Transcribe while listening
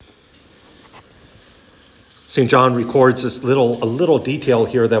St. John records a little detail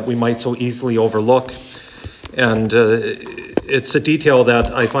here that we might so easily overlook. And it's a detail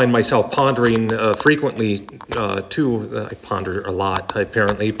that I find myself pondering frequently too. I ponder a lot,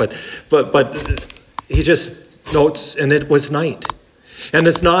 apparently, but he just notes, and it was night. And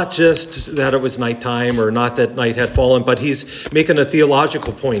it's not just that it was nighttime or not that night had fallen, but he's making a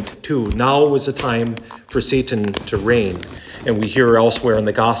theological point too. Now was the time for Satan to reign. And we hear elsewhere in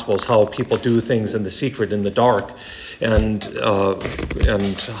the Gospels how people do things in the secret, in the dark, and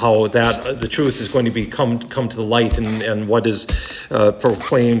how that the truth is going to come to the light, and what is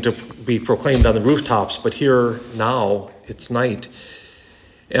proclaimed to be proclaimed on the rooftops. But here now it's night,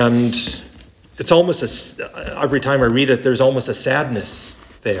 and it's almost every time I read it, there's almost a sadness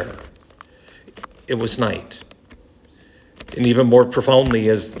there. It was night. And even more profoundly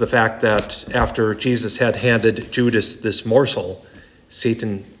is the fact that after Jesus had handed Judas this morsel,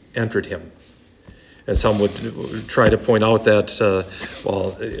 Satan entered him. And some would try to point out that,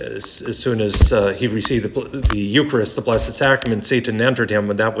 as soon as he received the Eucharist, the Blessed Sacrament, Satan entered him,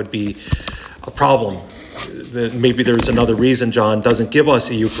 and that would be a problem. Maybe there's another reason John doesn't give us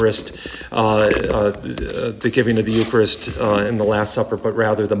a Eucharist, the giving of the Eucharist in the Last Supper, but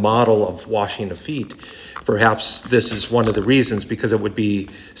rather the model of washing of feet. Perhaps this is one of the reasons, because it would be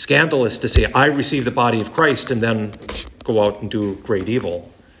scandalous to say, I receive the body of Christ, and then go out and do great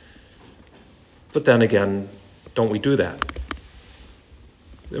evil. But then again, don't we do that?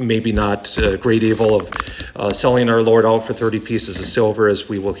 Maybe not great evil of selling our Lord out for 30 pieces of silver, as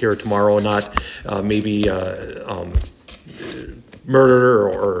we will hear tomorrow, not maybe murder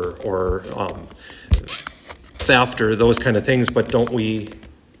or theft or those kind of things, but don't we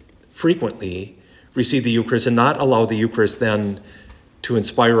frequently receive the Eucharist and not allow the Eucharist then to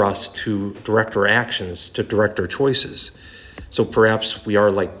inspire us to direct our actions, to direct our choices? So perhaps we are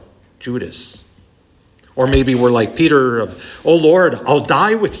like Judas. Or maybe we're like Peter of, oh Lord, I'll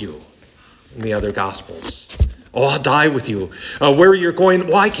die with you, in the other Gospels. Oh, I'll die with you. Where you're going,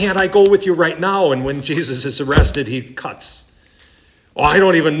 why can't I go with you right now? And when Jesus is arrested, he cuts. Oh, I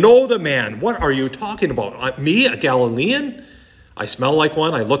don't even know the man. What are you talking about? Me, a Galilean? I smell like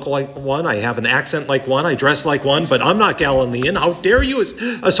one, I look like one, I have an accent like one, I dress like one, but I'm not Galilean. How dare you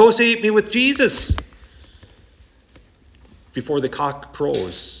associate me with Jesus? Before the cock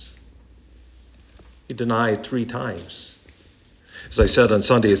crows, he denied 3 times. As I said on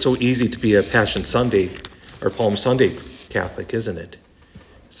Sunday, it's so easy to be a Passion Sunday or Palm Sunday Catholic, isn't it?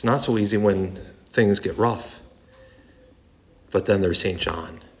 It's not so easy when things get rough. But then there's St.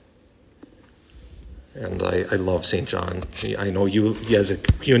 John. And I love St. John. I know you as a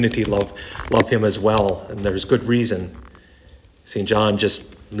community love him as well, and there's good reason. St. John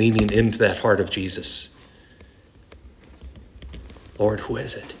just leaning into that heart of Jesus. Lord, who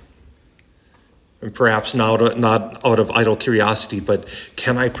is it? And perhaps not out of idle curiosity, but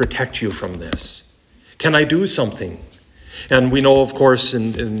can I protect you from this? Can I do something? And we know, of course,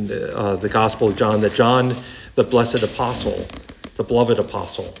 in the Gospel of John, that John, the blessed apostle, the beloved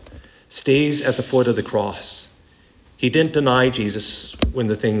apostle, stays at the foot of the cross. He didn't deny Jesus when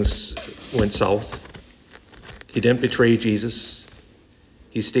the things went south. He didn't betray Jesus.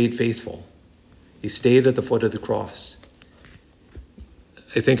 He stayed faithful. He stayed at the foot of the cross.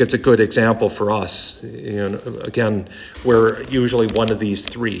 I think it's a good example for us. Again, we're usually one of these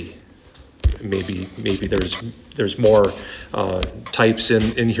 3. Maybe there's more types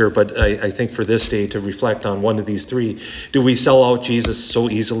in here, but I think for this day to reflect on one of these 3. Do we sell out Jesus so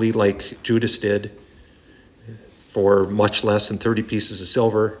easily like Judas did for much less than 30 pieces of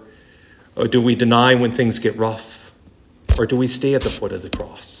silver? Or do we deny when things get rough? Or do we stay at the foot of the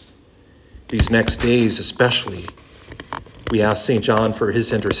cross? These next days especially, we ask St. John for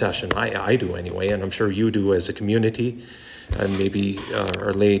his intercession. I do anyway, and I'm sure you do as a community, and maybe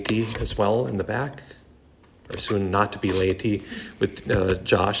our laity as well in the back, or soon not to be laity with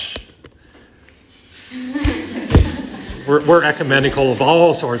Josh. We're ecumenical of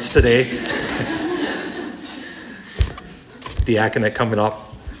all sorts today. Diaconate coming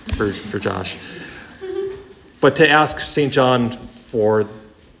up for Josh. But to ask St. John for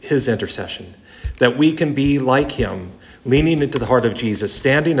his intercession, that we can be like him, leaning into the heart of Jesus,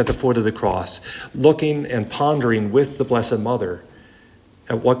 standing at the foot of the cross, looking and pondering with the Blessed Mother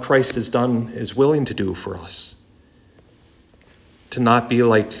at what Christ has done, is willing to do for us. To not be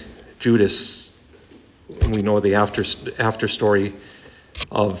like Judas. We know the after story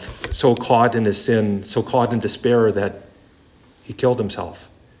of so caught in his sin, so caught in despair that he killed himself.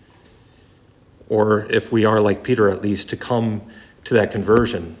 Or if we are like Peter, at least to come to that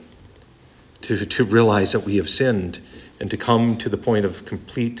conversion, to realize that we have sinned, and to come to the point of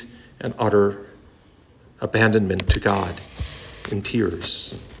complete and utter abandonment to God, in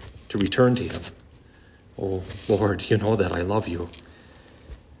tears, to return to him. Oh, Lord, you know that I love you.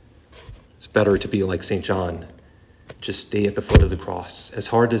 It's better to be like St. John, just stay at the foot of the cross, as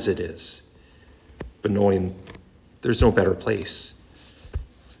hard as it is, but knowing there's no better place.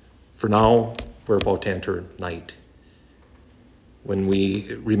 For now, we're about to enter night. When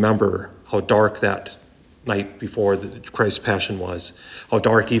we remember how dark that night before Christ's Passion was, how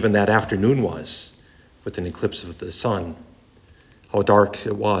dark even that afternoon was with an eclipse of the sun, how dark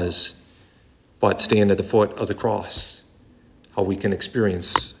it was, but staying at the foot of the cross, how we can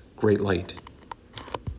experience great light.